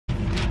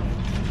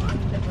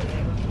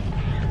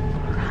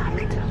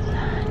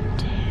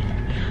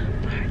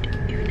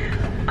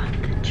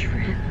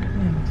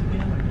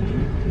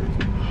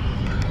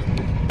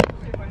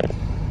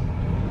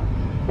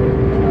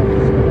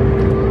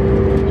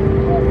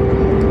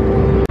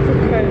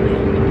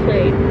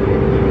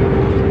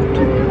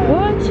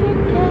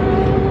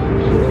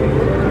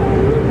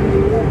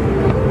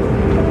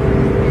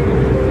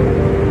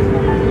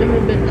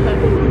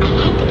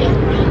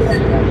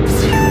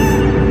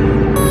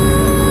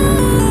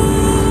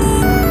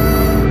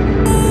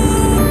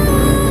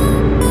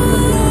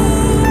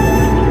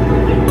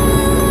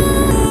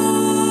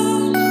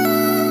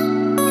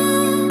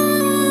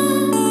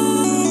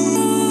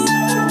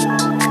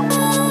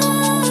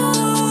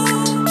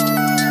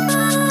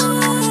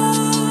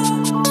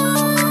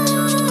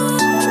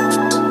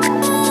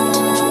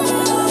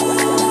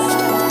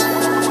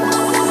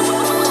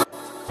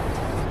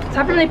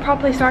really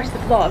properly started the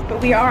vlog,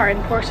 but we are in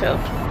Porto.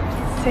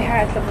 Say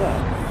hi to the vlog.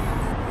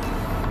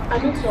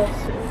 I'm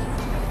exhausted.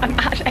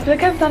 I feel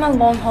like I've done a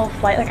long haul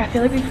flight. Like I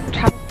feel like we've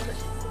traveled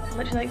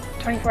literally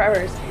like 24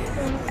 hours.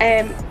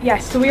 Yeah,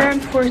 so we are in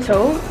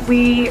Porto.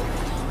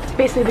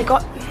 It's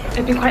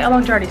been quite a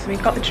long journey, so we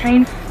got the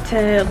train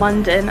to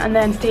London and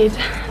then stayed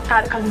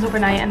at the cousins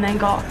overnight and then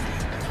got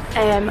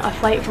a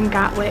flight from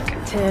Gatwick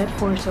to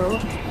Porto.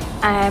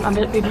 And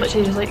we've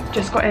literally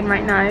just got in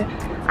right now,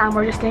 and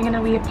we're just staying in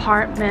a wee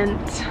apartment.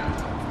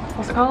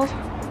 What's it called?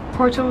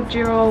 Porto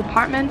Giro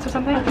Apartments or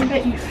something? I can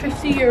bet you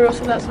 €50,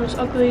 so that's the most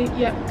ugly.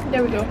 Yeah,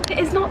 there we go. It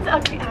is not the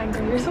ugly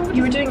angle. You're so.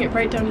 You were doing it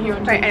right down here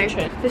on the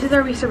anyway, this is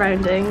our wee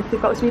surroundings.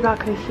 We've got this wee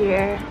balcony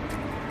here.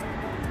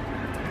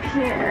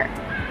 Here.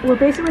 We're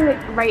basically like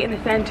right in the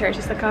centre. It's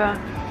just like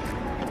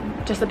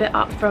just a bit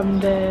up from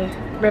the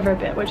river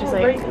bit, which is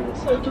like right in the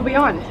centre. We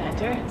are in the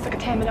centre. It's like a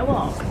 10-minute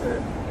walk.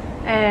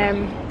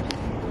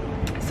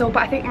 So,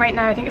 but I think right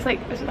now, is it like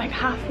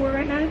 4:30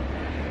 right now? I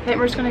think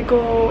we're just gonna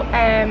go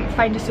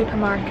find a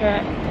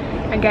supermarket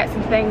and get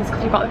some things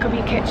because we've got like a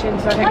wee kitchen.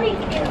 So I think.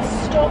 Like in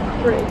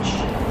Stockbridge.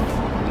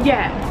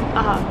 Yeah.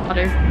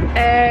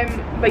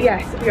 But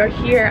yes, we are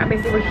here, and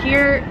basically we're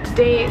here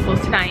today. Well,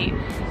 tonight,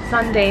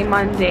 Sunday,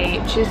 Monday,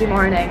 Tuesday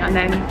morning, and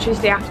then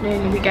Tuesday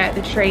afternoon we get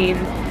the train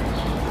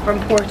from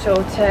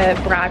Porto to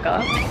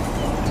Braga.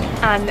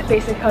 And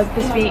basically, because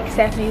this week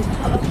Stephanie's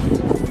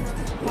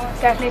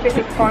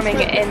basically performing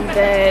in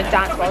the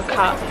Dance World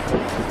Cup.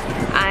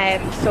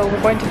 So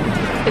we're going to,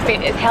 it's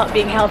being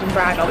held in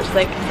Braga, which is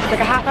like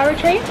a half-hour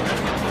train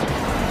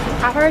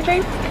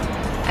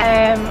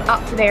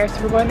up to there.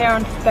 So we're going there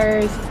on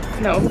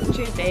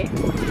Tuesday.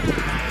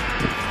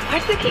 Why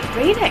does it keep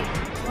raining?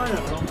 I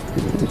don't know.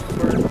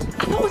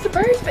 I thought it was the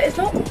birds, but it's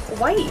not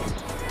white.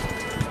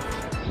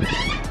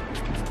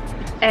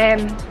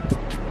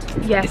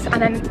 Yes, and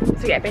then,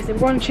 so yeah,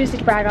 basically we're on Tuesday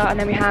to Braga, and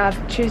then we have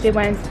Tuesday,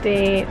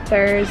 Wednesday,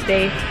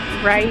 Thursday,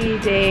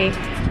 Friday,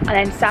 and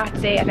then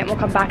Saturday, and then we'll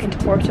come back into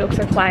Porto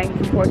because we're flying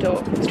from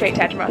Porto straight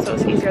to Edinburgh, so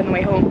it's easier on the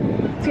way home.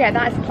 So yeah,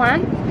 that is the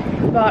plan.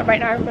 But right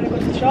now we're going to go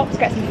to the shops,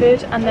 get some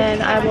food, and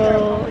then I've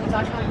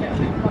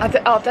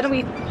done a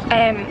wee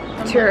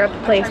tour of the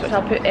place, which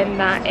I'll put in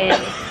now,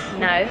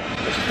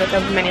 which is like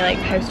a mini like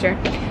house tour.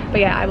 But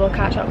yeah, I will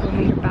catch up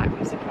when we're back from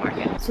the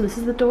supermarket. So this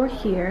is the door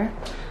here.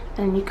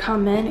 And you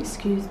come in, I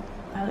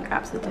look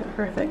absolutely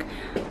horrific.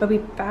 There'll be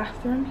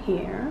bathroom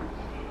here.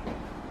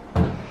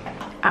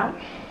 Ow.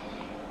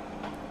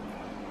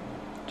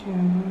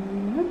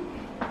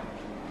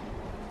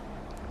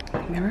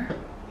 Mirror.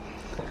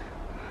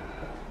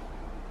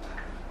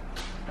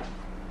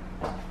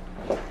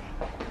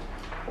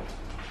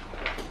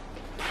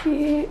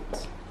 Cute.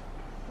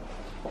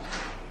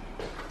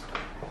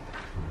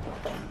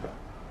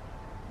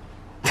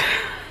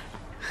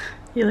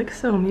 You look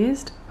so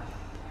amused.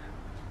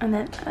 And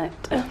then out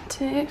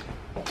to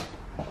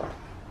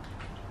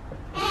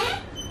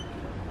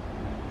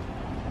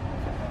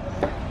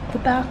the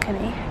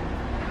balcony.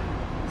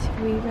 So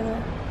we're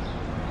gonna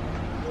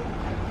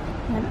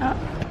and up.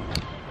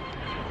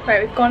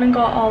 Right, we've gone and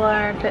got all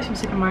our bits from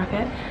the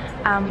supermarket.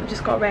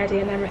 Just got ready,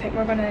 and then I think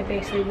we're gonna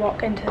basically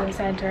walk into the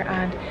centre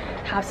and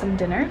have some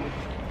dinner.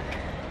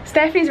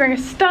 Stephanie's wearing a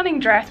stunning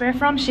dress. We're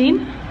from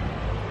Shein.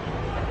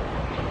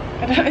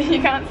 I don't know if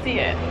you can't see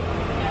it.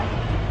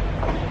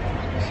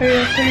 Show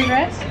your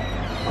dress.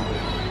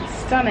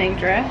 Stunning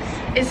dress.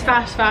 It's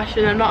fast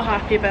fashion, I'm not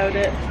happy about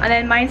it. And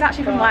then mine's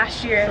actually from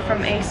last year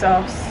from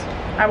ASOS.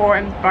 I wore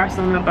it in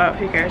Barcelona, but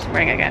who cares, I'm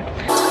wearing it again.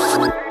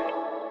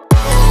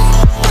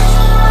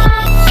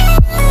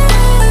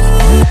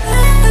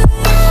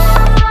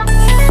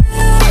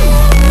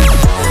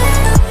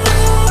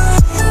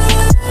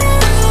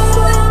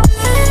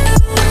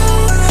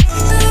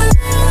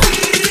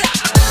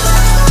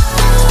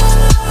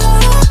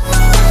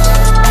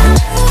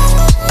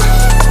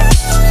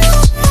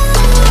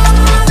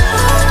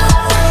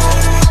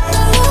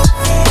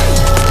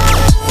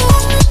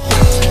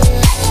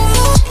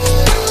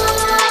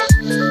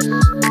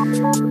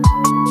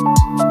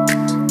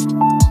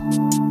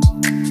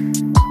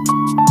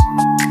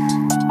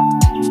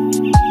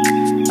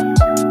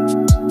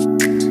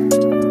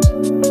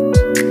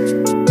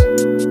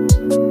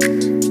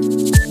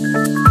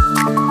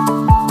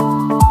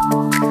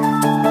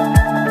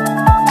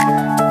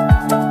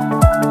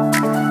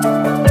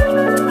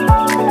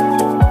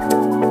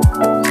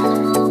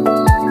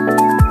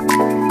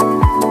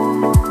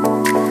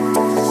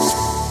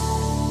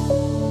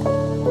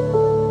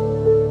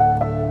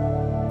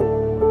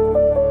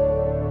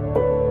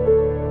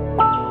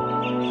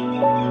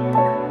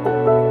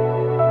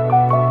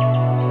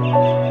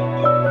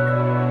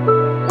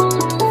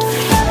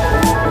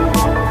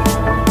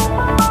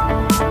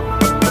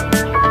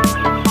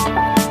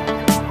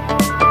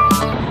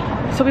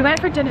 So we went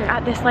for dinner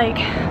at this like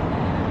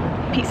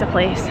pizza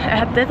place.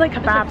 It did like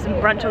kebabs and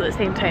brunch all at the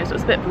same time, so it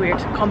was a bit of a weird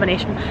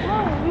combination.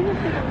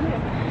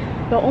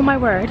 But oh my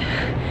word,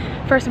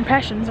 first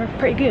impressions are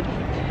pretty good.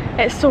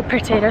 It's so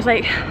pretty. There's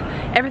like,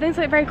 everything's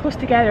like very close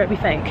together, we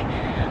think.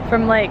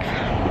 from like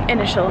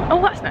initial.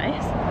 Oh, that's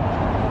nice.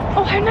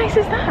 Oh, how nice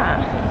is that?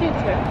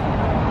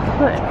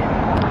 Look,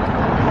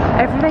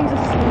 everything's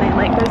just stunning.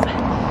 Like there's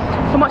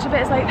so much of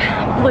it is like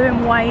blue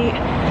and white.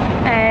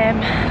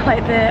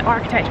 Like the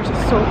architecture is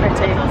just so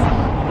pretty.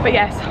 But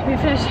yes, we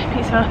finished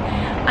pizza,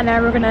 and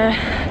now we're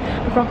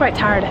quite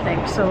tired, I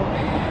think. So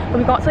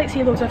we got to like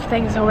see loads of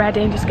things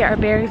already and just get our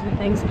bearings and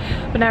things.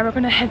 But now we're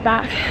gonna head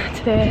back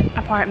to the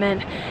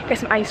apartment, get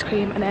some ice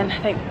cream, and then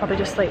I think probably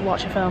just like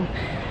watch a film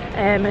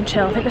and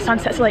chill. I think the sun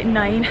sets at like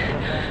 9,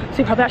 so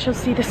we probably actually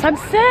see the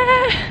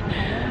sunset.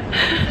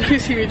 You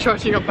see me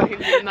trotting up behind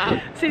you in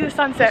that. See the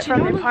sunset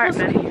from the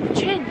apartment.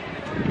 Chin.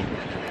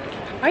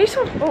 Why are you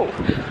so? Oh,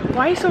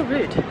 why are you so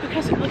rude?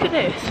 Because look at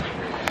this.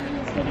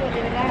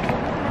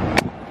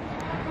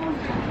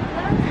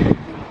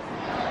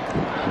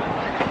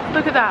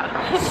 Look at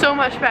that. So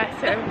much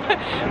better.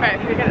 Right,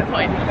 we get the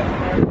point.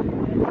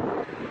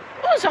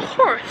 Oh, it's a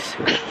horse.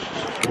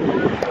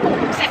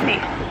 Oh, Stephanie.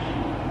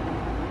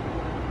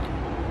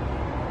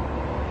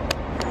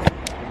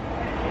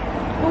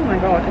 Oh my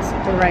god, it's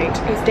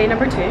right. It's day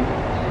number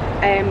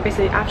 2.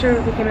 Basically,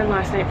 after we came in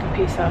last night for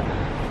pizza,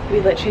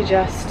 we literally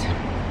just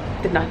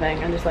did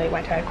nothing and just like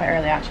went out quite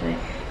early actually.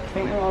 I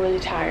think we were all really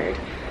tired.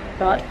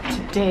 But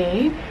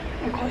today,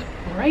 oh god,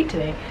 it's bright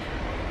today.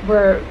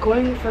 We're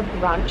going for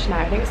brunch now.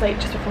 I think it's like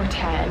just before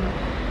 10.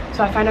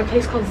 So I found a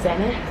place called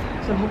Zenith.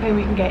 So I'm hoping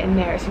we can get in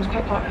there. It seems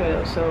quite popular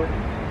though, so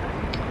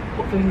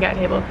hopefully we can get a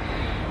table.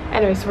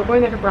 Anyway, so we're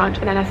going there for brunch,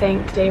 and then I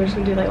think today we're just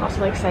gonna do like lots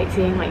of like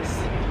sightseeing, like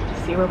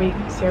see where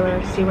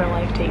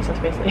life takes us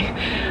basically.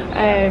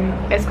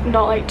 It's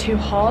not like too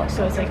hot,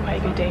 so it's like quite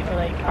a good day for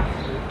like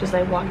just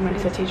like walking around the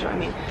city, do you know what I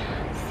mean?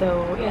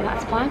 So yeah,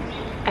 that's the plan.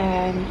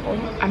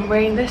 I'm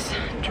wearing this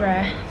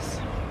dress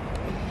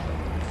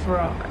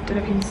from, I don't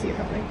know if you can see it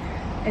properly.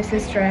 It's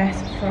this dress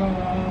from,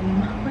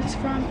 where's it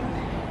from?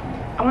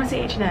 I want to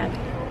say H&M.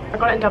 I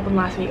got it in Dublin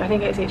last week. I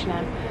think it's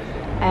H&M.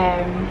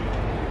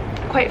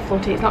 Quite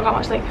floaty. It's not got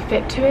much like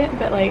fit to it,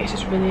 but like it's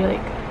just really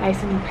like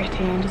nice and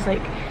pretty and just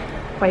like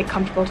quite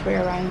comfortable to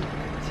wear around.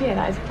 So yeah,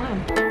 that is the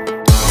plan.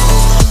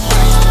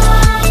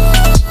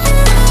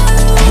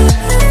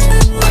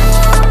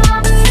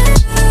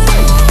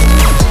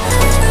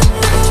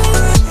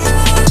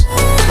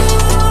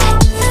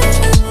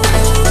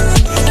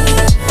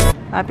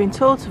 I've been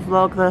told to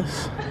vlog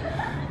this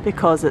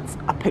because it's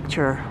a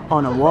picture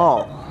on a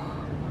wall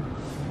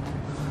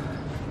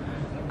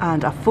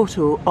and a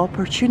photo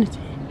opportunity.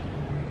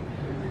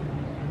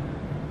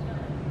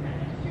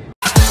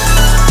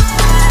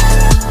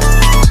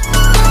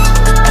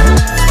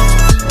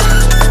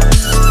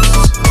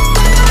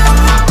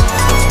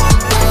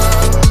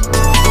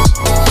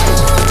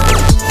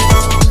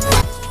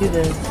 Do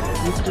this.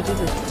 You used to do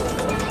this.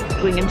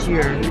 Going into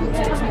your...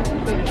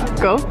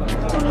 Go.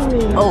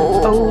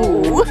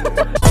 Oh.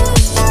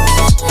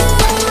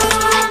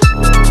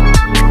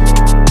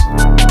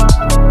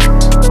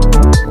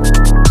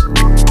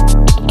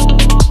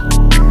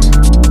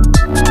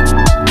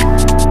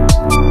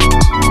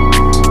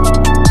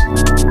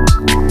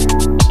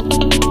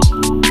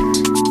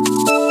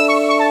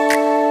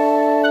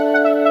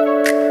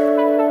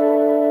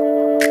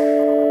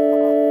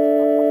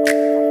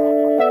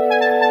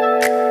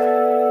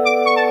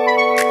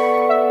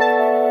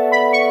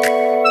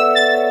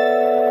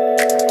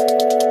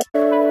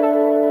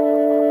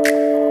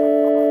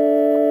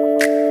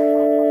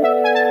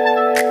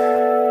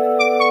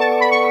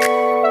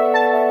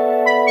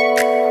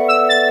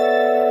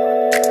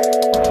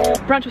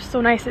 Brunch was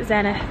so nice at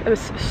Zenith. It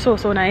was so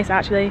nice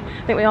actually.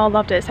 I think we all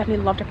loved it. Stephanie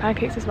loved her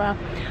pancakes as well.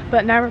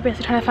 But now we're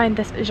basically trying to find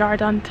this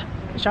Jardin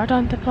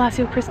de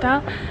Palacio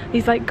Cristal.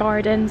 These like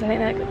gardens, I think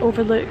that like,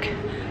 overlook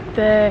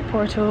the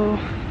Porto,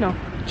 no,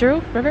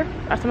 Douro River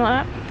or something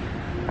like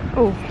that.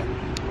 Oh.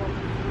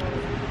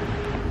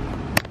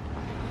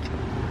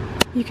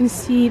 You can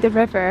see the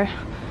river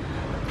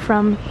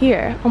from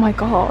here. Oh my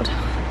god.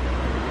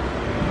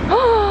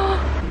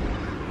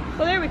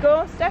 Well, there we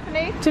go,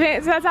 Stephanie.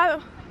 Is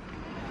that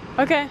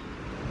okay.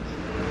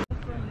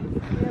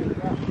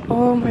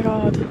 Oh my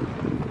god.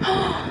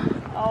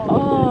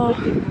 Oh.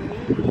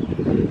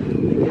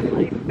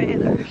 Like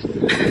feathers.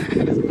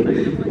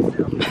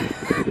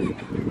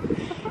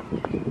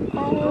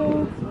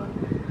 Oh.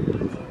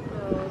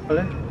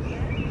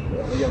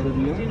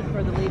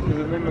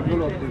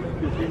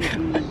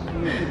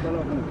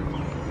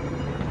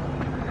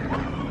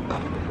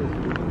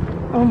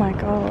 Oh my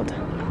god.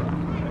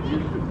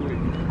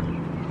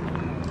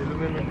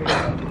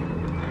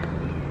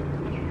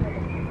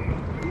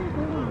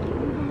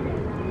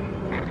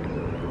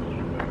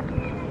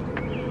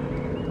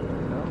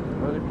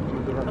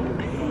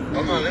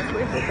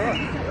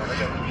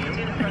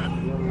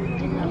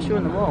 I'm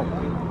showing them all.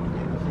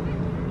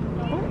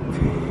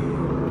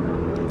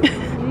 You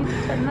need to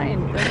turn that in.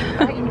 They're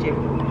behind you.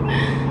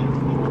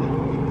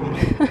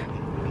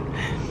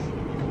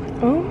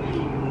 Oh.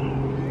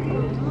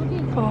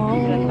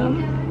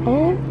 Oh.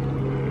 Oh.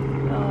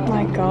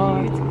 My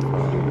god.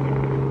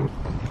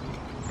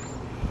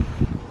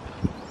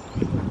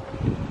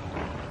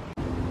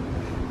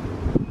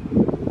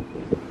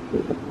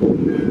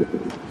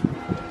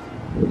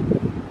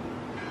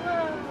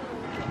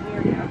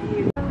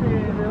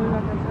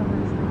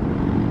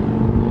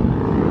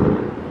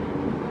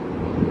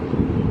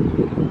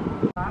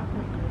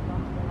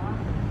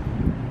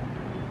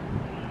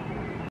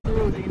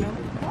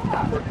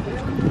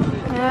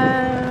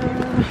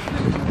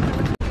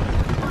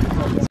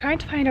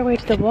 find our way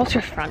to the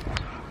waterfront.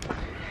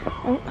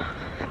 Oh.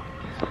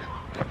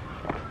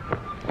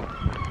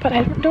 But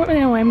I don't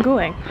really know where I'm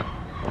going.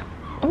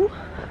 Oh.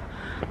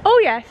 Oh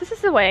yes, this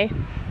is the way.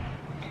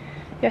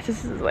 Yes,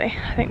 this is the way.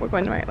 I think we're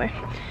going the right way.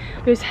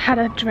 We just had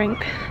a drink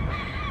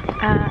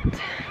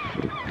at,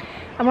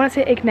 I want to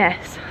say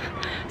Ignes.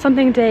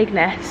 Something de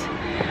Ignes.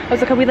 It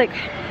was like a wee like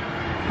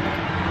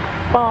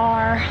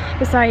bar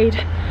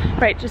beside,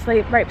 just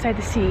like right beside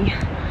the sea.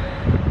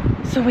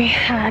 So we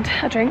had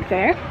a drink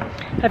there,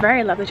 a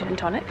very lovely gin and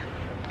tonic.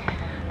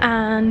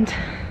 And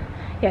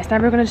yes, now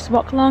we're gonna just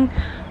walk along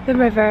the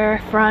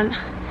river front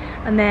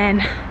and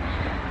then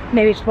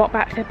maybe just walk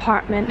back to the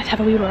apartment to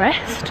have a wee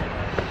rest.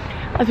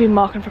 I've been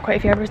walking for quite a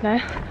few hours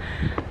now.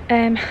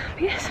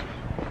 But yes,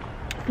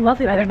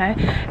 lovely weather now.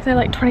 It's now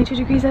like 22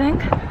 degrees, I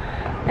think.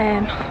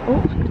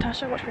 Oh,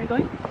 Natasha, watch where you're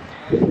going.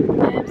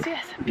 So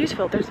yes,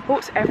 beautiful. There's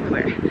boats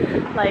everywhere.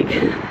 Like,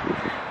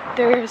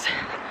 there's,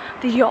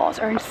 the yachts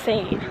are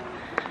insane.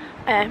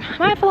 Am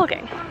I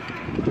vlogging?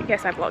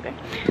 Yes, I'm vlogging.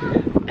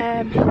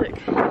 Look.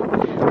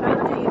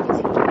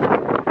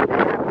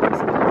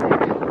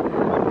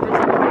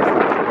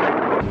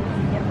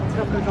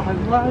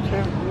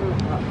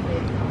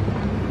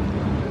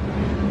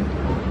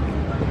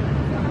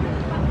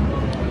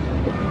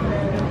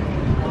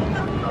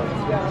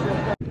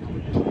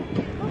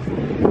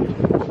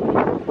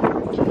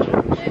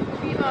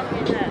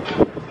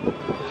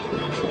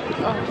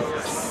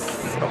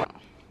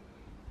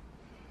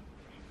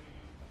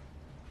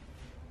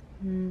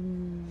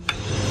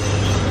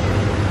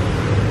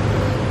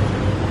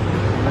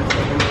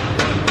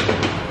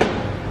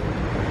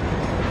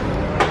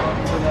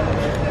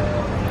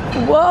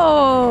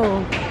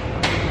 Whoa!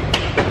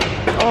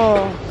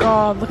 Oh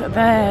god, look at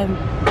them.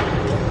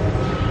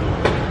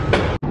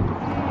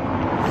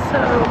 So,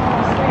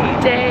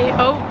 day.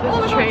 Oh,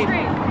 there's a train.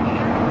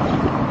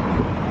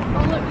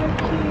 Oh, look how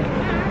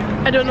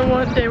cute. I don't know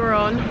what day we're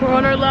on. We're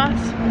on our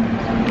last.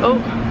 Oh,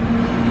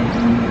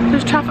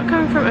 there's traffic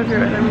coming from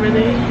everywhere. And I'm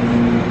really.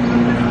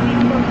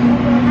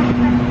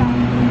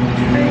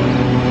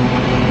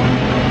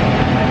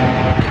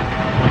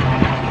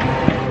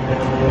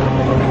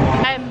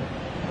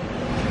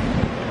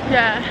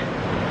 Yeah,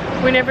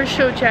 we never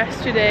showed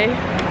yesterday,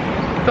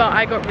 but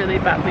I got really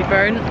badly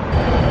burnt.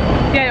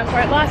 Yeah, no,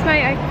 sorry. Last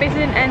night I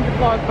basically didn't end the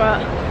vlog, but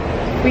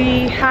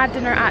we had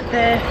dinner at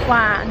the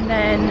flat and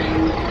then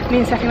me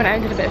and Stephanie went out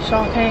and did a bit of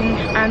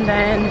shopping and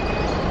then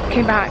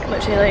came back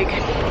literally like,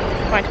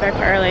 went to bed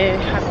quite early,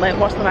 had like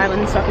watched Love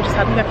Island and stuff. We just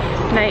had the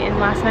night in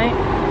last night.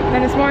 And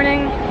then this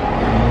morning,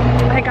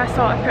 I think I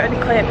saw, I put in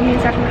a clip, me and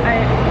Stephanie went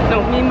out,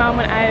 no, me and Mum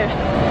went out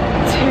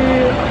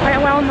to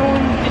quite a well-known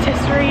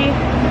patisserie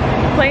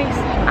place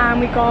and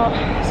we got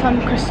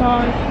some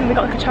croissant, and we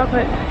got like a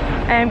chocolate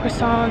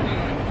croissant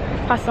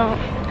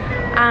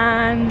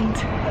and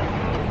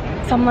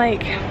some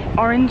like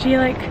orangey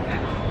like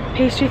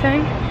pastry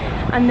thing,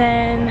 and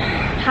then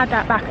had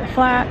that back at the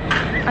flat,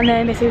 and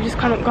then basically we just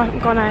kind of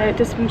gone out,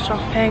 did some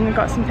shopping, we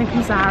got something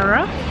from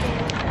Zara,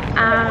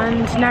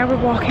 and now we're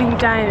walking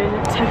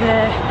down to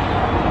the,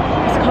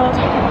 what's it called?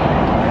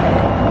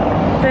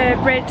 The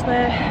bridge,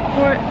 the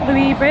Port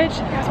Louis Bridge,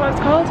 that's what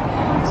it's called.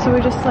 So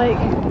we're just like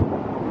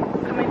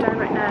coming down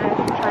right now,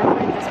 trying to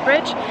find this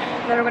bridge,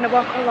 and then we're going to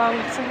walk along,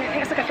 so I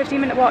think it's like a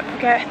 15-minute walk to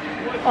get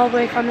all the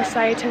way from this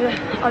side to the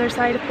other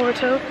side of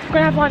Porto. We're going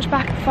to have lunch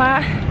back at the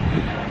flat,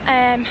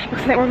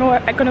 because I think we're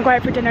going to go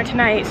out for dinner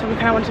tonight, so we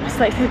kind of want to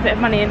save a bit of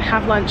money and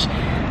have lunch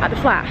at the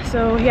flat.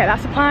 So yeah,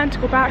 that's the plan, to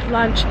go back for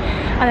lunch,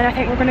 and then I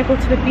think we're going to go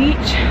to the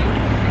beach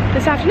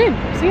this afternoon.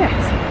 So yes.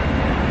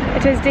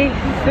 It is day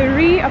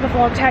 3 of the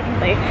vlog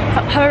technically,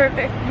 however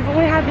we've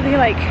only had really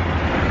like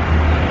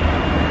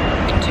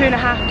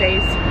 2.5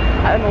 days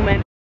at the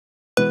moment.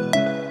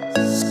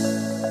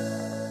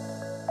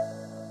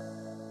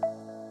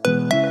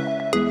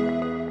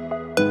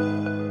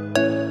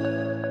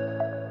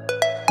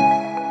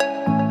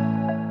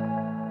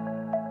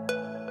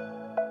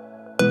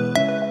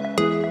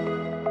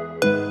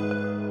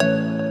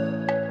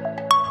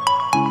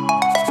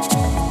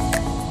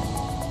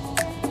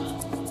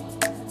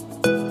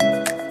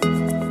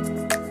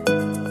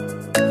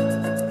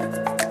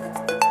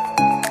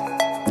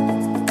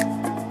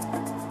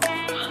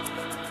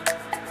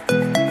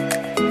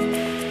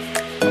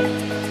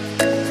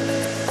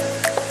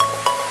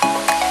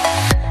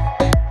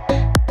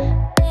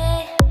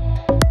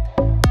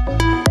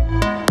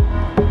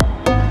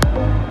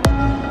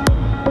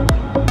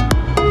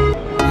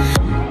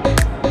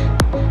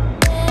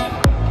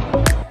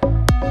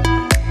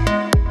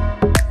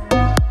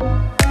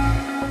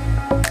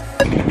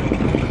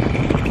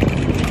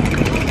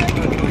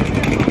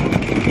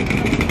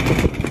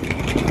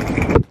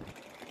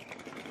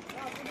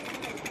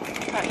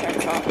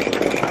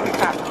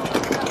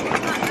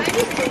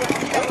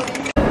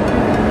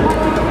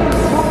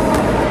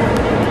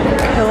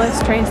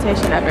 Coolest train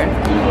station ever.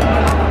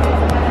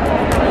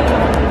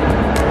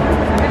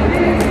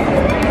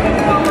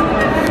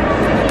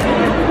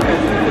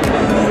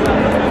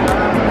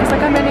 It's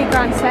like a mini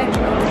Grand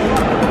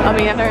Central. I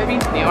mean, I've never been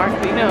to New York,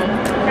 but you know,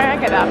 I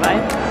get that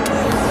vibe.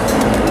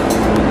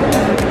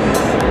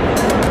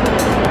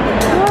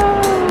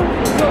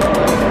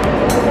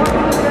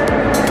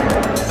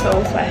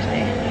 So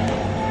sweaty.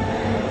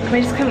 Can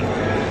we just come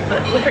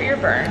look at your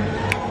burn?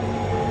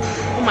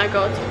 Oh my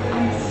god.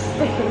 I'm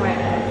sticking my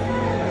head.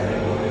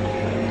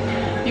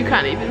 You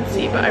can't even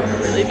see, but I'm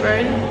really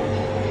brown.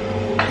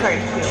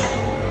 Very cool.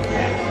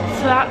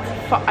 So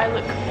that's I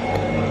look.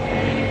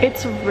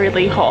 It's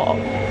really hot.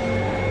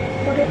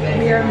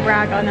 We are in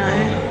Braga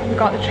now. We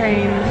got the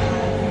train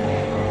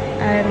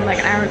like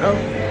an hour ago.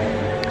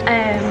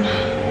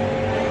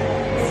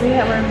 So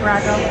yeah, we're in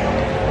Braga.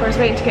 We're just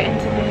waiting to get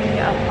into the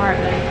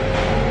apartment.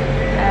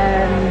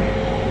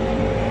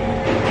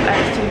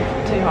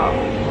 It's too hot.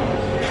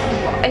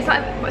 It's not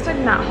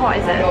even that hot,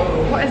 is it?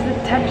 What is the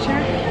temperature?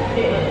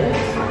 It is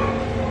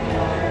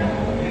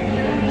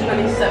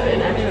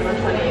 27, actually we're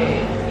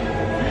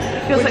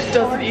 28. Feels Which like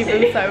doesn't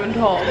even sound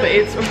hot, but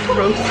it's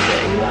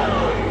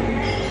roasting.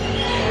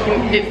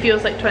 It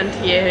feels like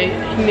 28,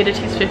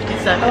 humidity's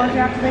 57. Oh, do you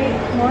have to wait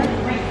more?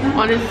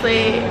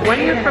 Honestly, when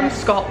you're from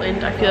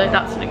Scotland, I feel like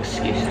that's an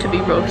excuse to be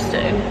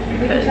roasting.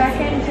 We can check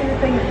into the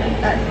thing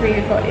at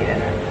 3:40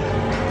 then.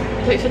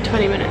 So it said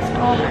 20 minutes.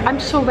 Oh. I'm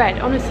so red,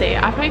 honestly.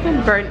 I've not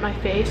even burnt my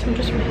face, I'm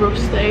just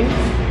roasting.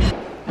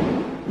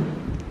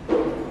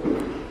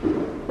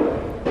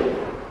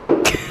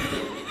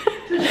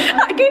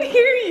 I can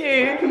hear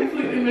you. I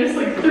completely missed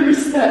like 3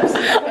 steps.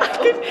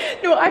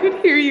 I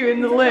could hear you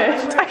in the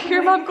lift. I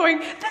hear Mom going,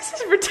 this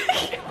is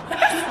ridiculous.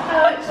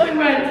 I actually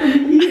went from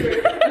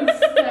here and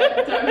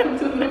stepped down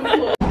to the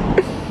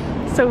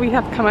floor. So we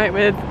have come out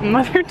with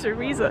Mother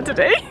Teresa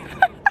today.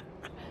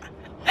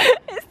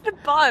 It's the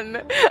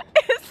bun.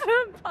 It's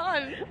the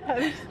bun.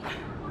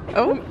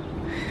 Oh.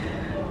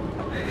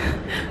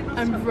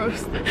 I'm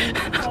roasting.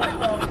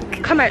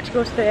 Come out to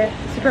go to the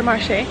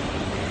supermarché,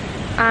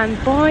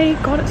 and boy,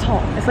 God, it's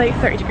hot. It's like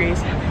 30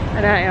 degrees,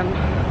 and I am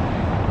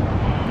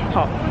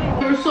hot.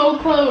 We're so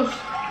close.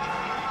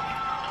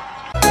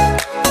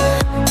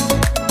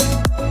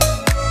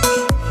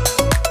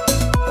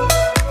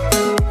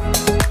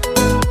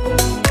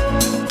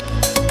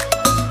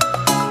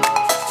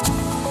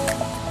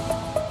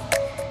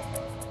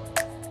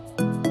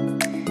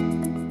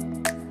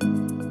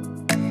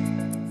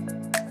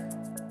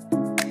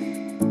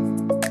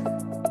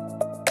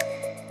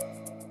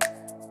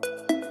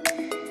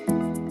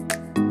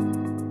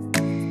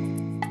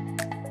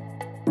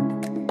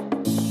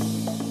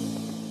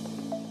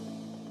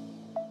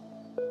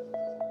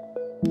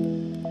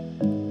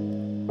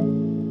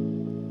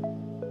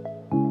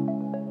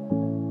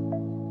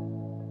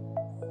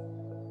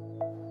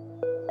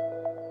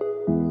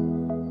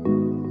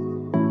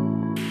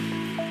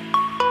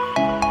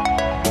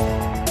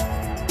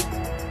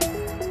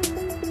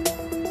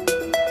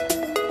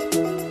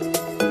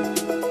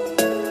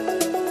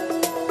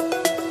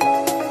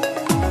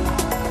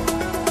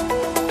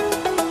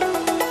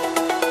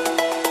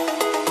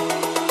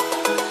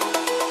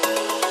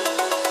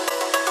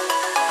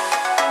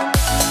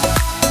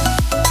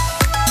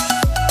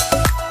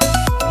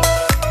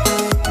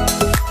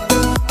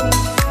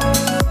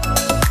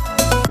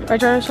 Right,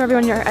 do you want to show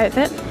everyone your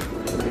outfit?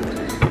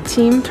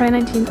 Team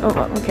 2019. Oh,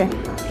 okay.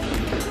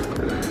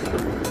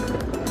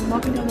 I'm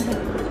walking down the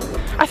hill.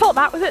 I thought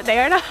that was it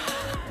there. And I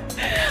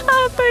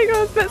think it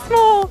was a bit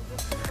small.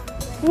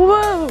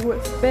 Whoa,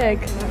 it's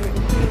big.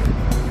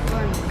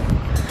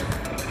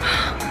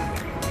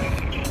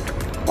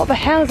 What the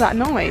hell is that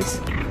noise?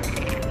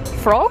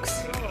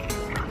 Frogs?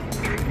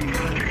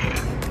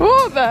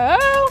 What the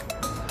hell?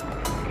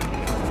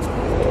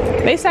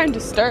 They sound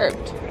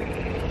disturbed.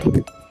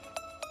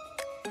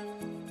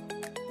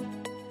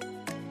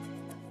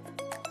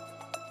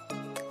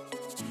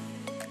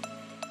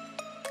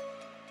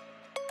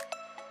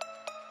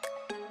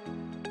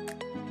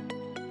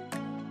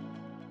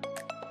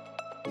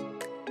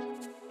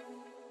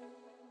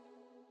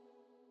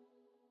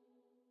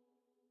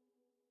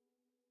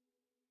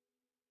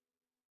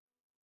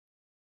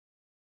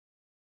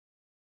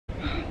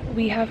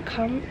 We have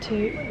come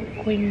to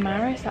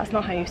Guimarães. That's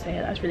not how you say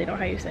it, that's really not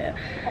how you say it.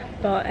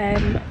 But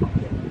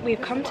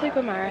we've come to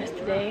Guimarães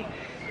today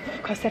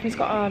because Stephanie's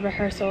got a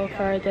rehearsal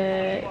for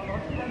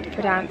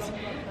dance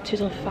 2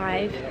 till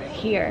 5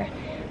 here.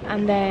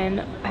 And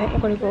then I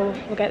think we're gonna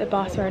we'll get the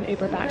bus or an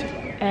Uber back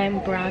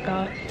to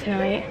Braga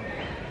tonight.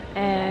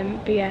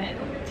 But yeah,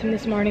 so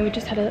this morning we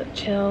just had a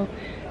chill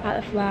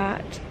at the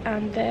flat,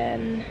 and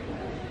then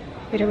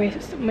we went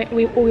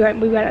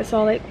and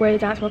saw like where the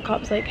Dance World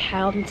Cup's like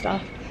held and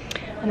stuff.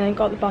 And then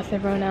got the bus with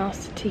everyone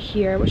else to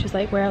here, which is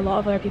like where a lot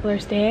of other people are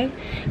staying.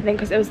 I think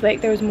because it was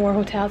like there was more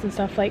hotels and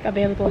stuff like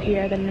available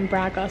here than in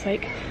Braga. It's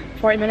like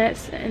 40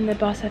 minutes in the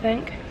bus, I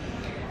think.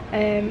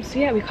 So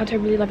yeah, we come to a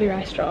really lovely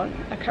restaurant.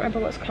 I can't remember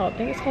what it's called. I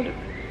think it's called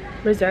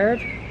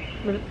Reverve.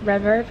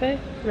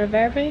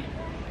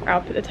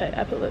 I'll put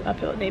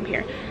the name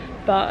here.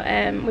 But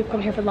we've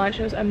come here for lunch.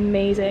 It was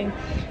amazing.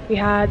 We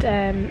had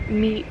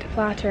meat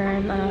platter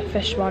and a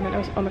fish one, and it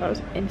was, oh my god,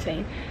 it was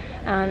insane.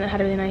 And it had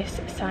a really nice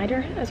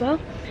cider as well.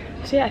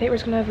 So yeah, I think we're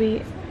just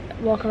gonna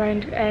walk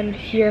around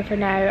here for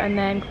now and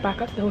then go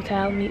back up to the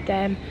hotel, meet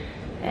them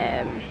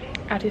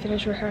after we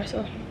finish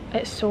rehearsal.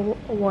 It's so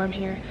warm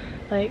here,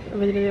 like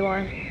really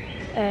warm,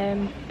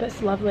 but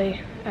it's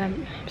lovely.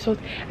 So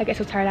I get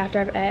so tired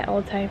after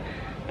all the time,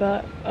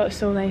 but oh, it's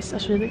so nice. I'll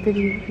show you the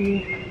view.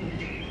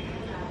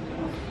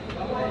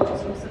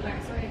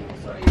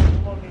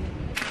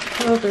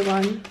 Hello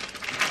everyone.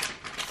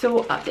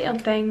 So update on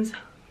things.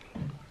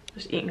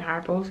 Just eating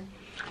Haribo's.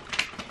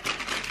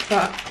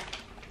 But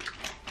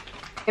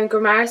in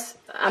Guimarães,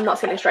 I'm not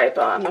saying it's right,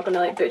 but I'm not gonna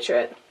like butcher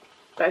it.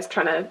 But I was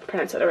trying to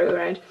pronounce it the right way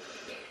around.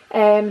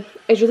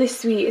 It's really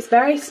sweet. It's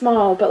very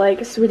small, but like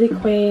it's really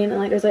quaint,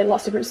 and like there's like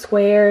lots of different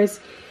squares.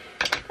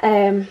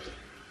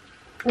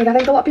 Like I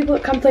think a lot of people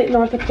that come to like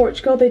north of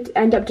Portugal, they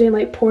end up doing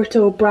like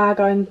Porto,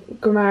 Braga, and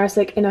Guimarães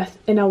like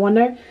in a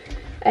wonder,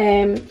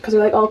 because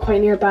they're like all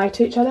quite nearby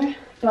to each other.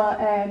 But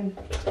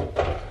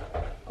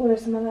oh,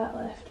 there's some of that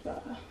left,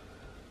 but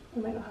I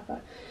might not have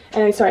that.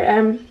 Anyway,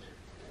 sorry.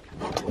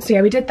 So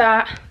yeah, we did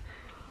that,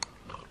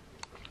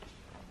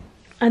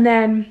 and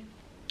then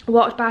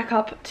walked back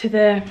up to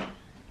the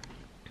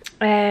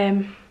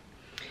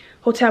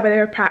hotel where they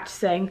were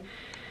practicing,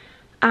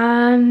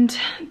 and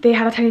they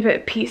had a tiny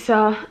bit of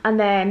pizza, and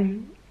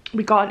then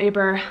we got an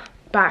Uber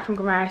back from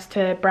Guimarães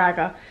to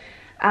Braga,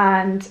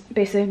 and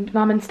basically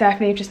Mum and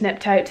Stephanie just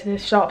nipped out to the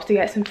shops to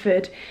get some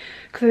food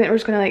because I think we're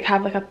just gonna like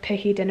have like a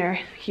picky dinner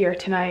here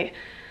tonight,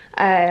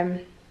 because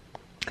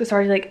it's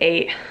already like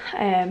 8,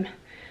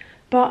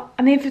 but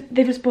and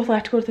they've just both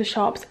left to go to the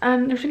shops,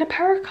 and there's been a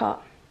power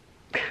cut.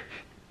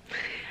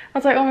 I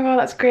was like, oh my god,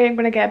 that's great, I'm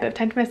gonna get a bit of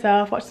time to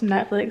myself, watch some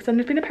Netflix, and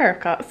there's been a power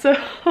cut, so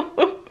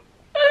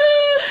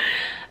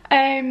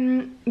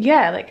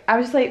yeah, like I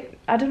was like,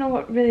 I don't know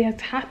what really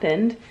has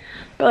happened,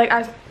 but like I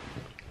was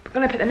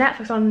gonna put the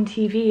Netflix on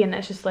TV and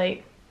it's just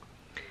like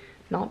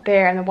not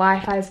there, and the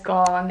Wi-Fi's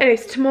gone.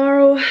 Anyways,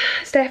 tomorrow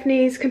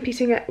Stephanie's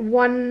competing at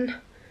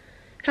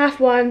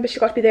 1:30, but she's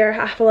got to be there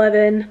at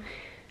 11:30,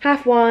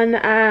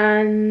 1:30,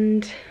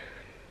 and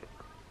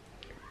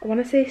I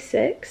want to say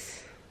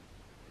 6.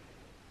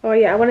 Oh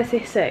yeah, I want to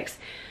say 6.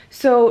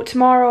 So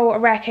tomorrow I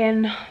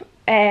reckon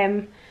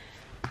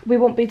we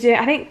won't be doing,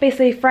 I think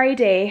basically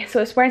Friday, so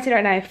it's Wednesday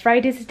right now,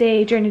 Friday's the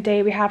day, during the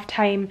day we have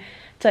time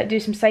to like do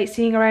some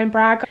sightseeing around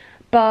Braga.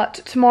 But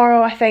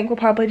tomorrow I think we'll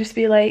probably just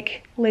be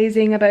like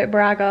lazing about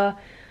Braga.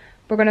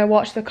 We're gonna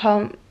watch the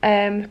comp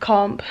and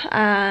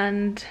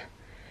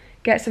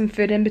get some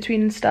food in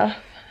between and stuff.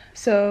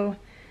 So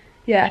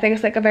yeah, I think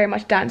it's like a very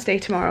much dance day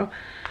tomorrow.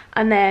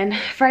 And then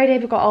Friday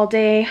we've got all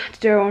day to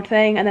do our own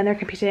thing, and then they're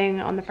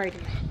competing on the Friday.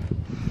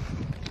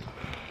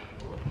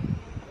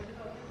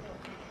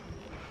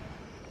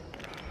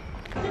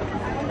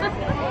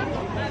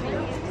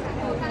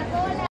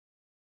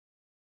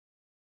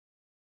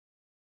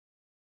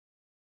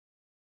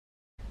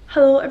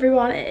 Hello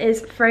everyone, it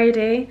is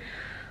Friday.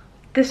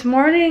 This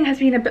morning has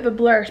been a bit of a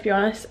blur, to be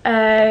honest.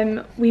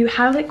 We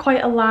had like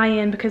quite a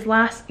lie-in because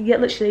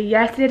literally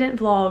yesterday I didn't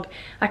vlog.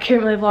 I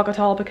couldn't really vlog at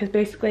all because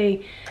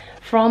basically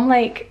from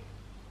like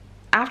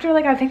after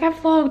like I think I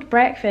vlogged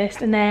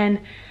breakfast, and then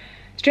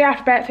straight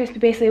after breakfast we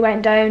basically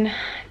went down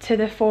to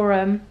the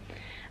forum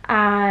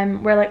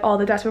where like all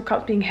the Dutch World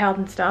Cup's being held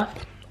and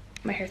stuff.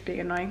 My hair's being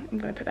annoying, I'm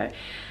gonna put it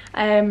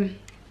out.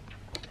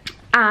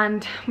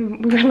 And we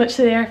were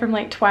literally there from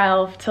like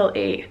 12 till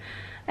 8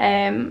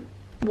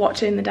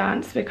 watching the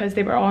dance because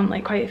they were on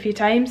like quite a few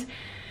times.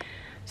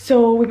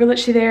 So we were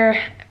literally there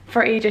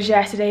for ages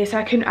yesterday, so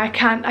I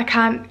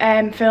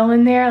can't film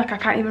in there, like I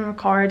can't even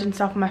record and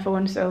stuff on my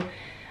phone, so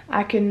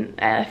I can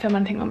film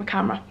anything on my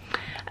camera.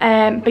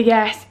 But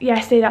yes,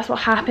 yesterday that's what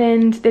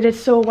happened. They did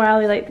so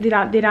well,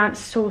 they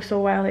danced so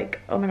well, like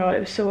oh my god,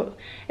 it was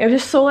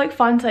just so like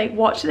fun to like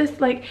watch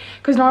this, like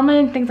because normally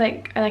in things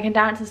like in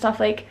dance and stuff,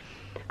 like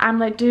I'm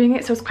like doing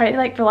it, so it's quite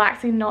like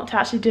relaxing not to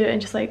actually do it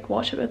and just like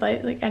watch it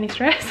without like any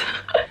stress.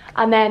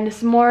 And then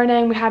this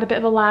morning we had a bit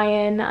of a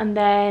lie-in, and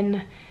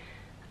then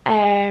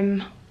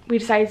we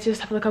decided to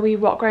just have like a wee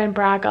walk around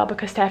Braga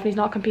because Stephanie's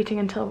not competing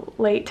until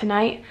late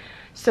tonight.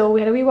 So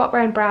we had a wee walk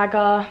around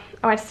Braga.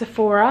 I went to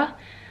Sephora.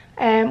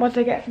 What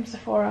did I get from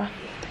Sephora?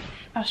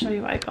 I'll show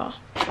you what I got.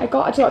 I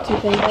got 2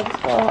 things.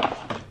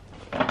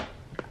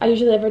 I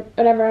usually,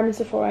 whenever I'm in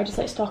Sephora, I just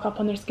like stock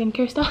up on their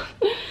skincare stuff.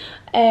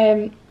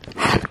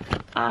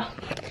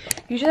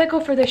 Usually I go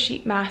for the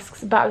sheet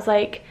masks, but I was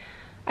like,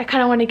 I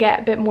kind of want to get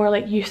a bit more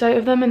like use out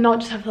of them and not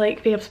just have to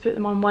like be able to put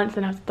them on once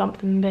and have to dump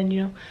them in the bin,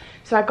 you know.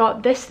 So I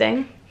got this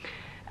thing.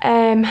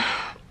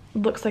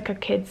 Looks like a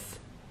kid's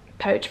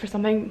pouch for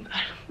something.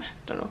 I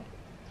don't know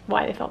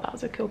why they thought that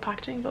was a cool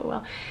packaging, but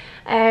well.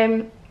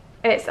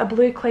 It's a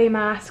blue clay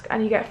mask,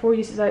 and you get 4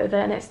 uses out of it,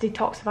 and it's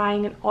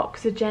detoxifying and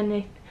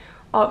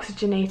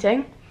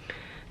oxygenating.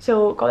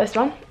 So got this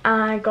one,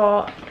 and I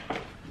got,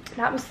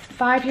 that was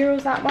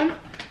 €5, that one.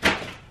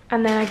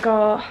 And then I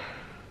got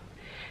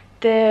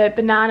the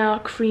banana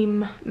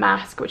cream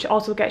mask, which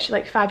also gets you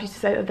like 5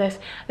 uses out of this.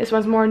 This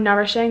one's more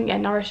nourishing, yeah,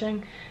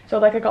 nourishing. So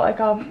like I got like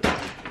a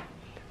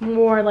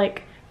more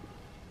like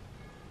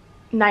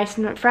nice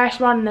and fresh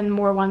one, and then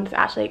more ones that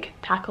actually like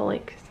tackle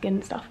like skin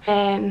and stuff.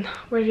 And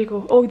where did we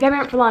go? Oh, then we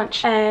went for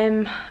lunch.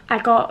 I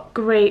got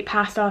great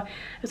pasta.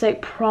 It was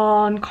like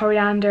prawn,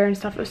 coriander and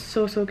stuff. It was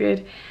so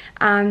good.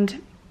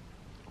 And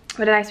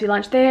we had a nice wee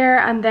lunch there,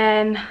 and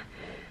then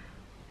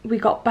we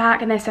got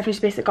back, and then Stephanie's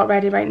basically got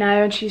ready right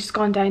now, and she's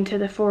gone down to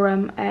the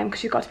forum because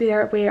she got to be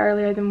there way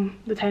earlier than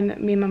the time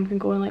that me and Mum can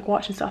go and like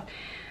watch and stuff.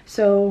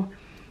 So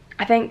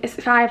I think it's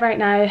 5 right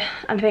now, and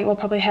I think we'll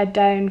probably head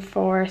down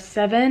for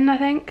 7, I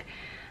think,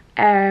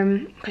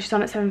 because she's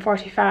on at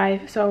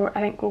 7:45, so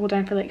I think we'll go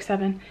down for like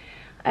 7.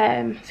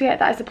 So yeah,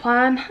 that is the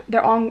plan.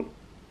 They're on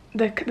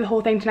the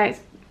whole thing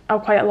tonight's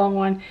quite a long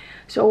one,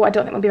 so I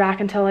don't think we'll be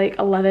back until like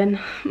 11.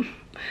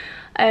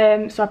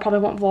 So I probably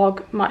won't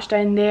vlog much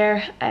down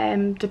there,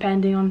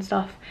 depending on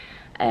stuff.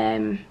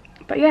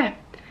 But yeah,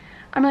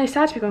 I'm really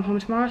sad to be going home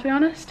tomorrow, to be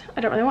honest.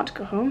 I don't really want to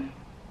go home.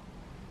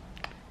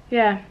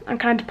 Yeah, I'm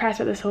kind of depressed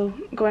with this whole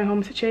going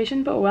home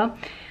situation, but oh well.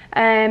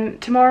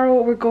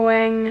 Tomorrow we're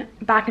going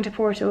back into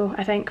Porto,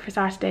 I think, for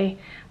Saturday,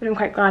 which I'm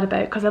quite glad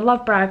about because I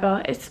love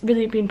Braga. It's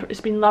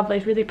been lovely,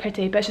 it's really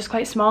pretty, but it's just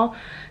quite small.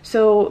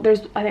 So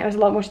I think there's a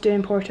lot more to do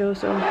in Porto,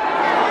 so.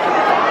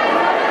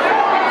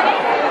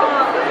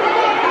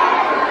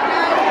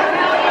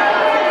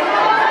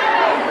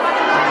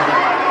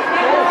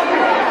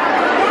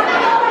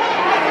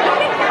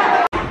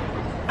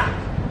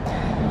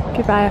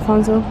 Goodbye,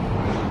 Alfonso.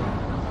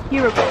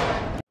 You were